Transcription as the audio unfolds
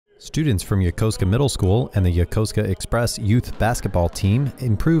Students from Yokosuka Middle School and the Yokosuka Express youth basketball team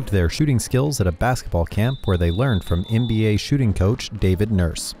improved their shooting skills at a basketball camp where they learned from NBA shooting coach David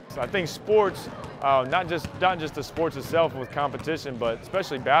Nurse. I think sports, not just the sports itself with competition, but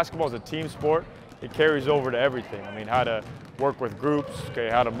especially basketball is a team sport. It carries over to everything. I mean, how to work with groups,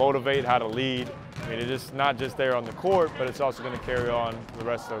 how to motivate, how to lead. I mean, it's not just there on the court, but it's also going to carry on the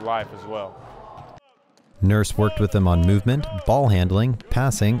rest of their life as well. Nurse worked with them on movement, ball handling,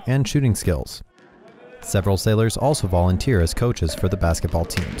 passing, and shooting skills. Several sailors also volunteer as coaches for the basketball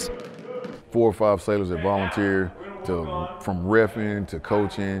teams. 4 or 5 sailors that volunteer from reffing to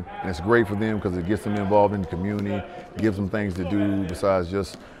coaching, and it's great for them because it gets them involved in the community, gives them things to do besides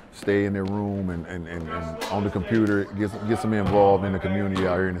just stay in their room and on the computer. It gets them involved in the community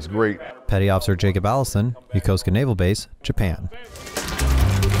out here, and it's great. Petty Officer Jacob Allison, Yokosuka Naval Base, Japan.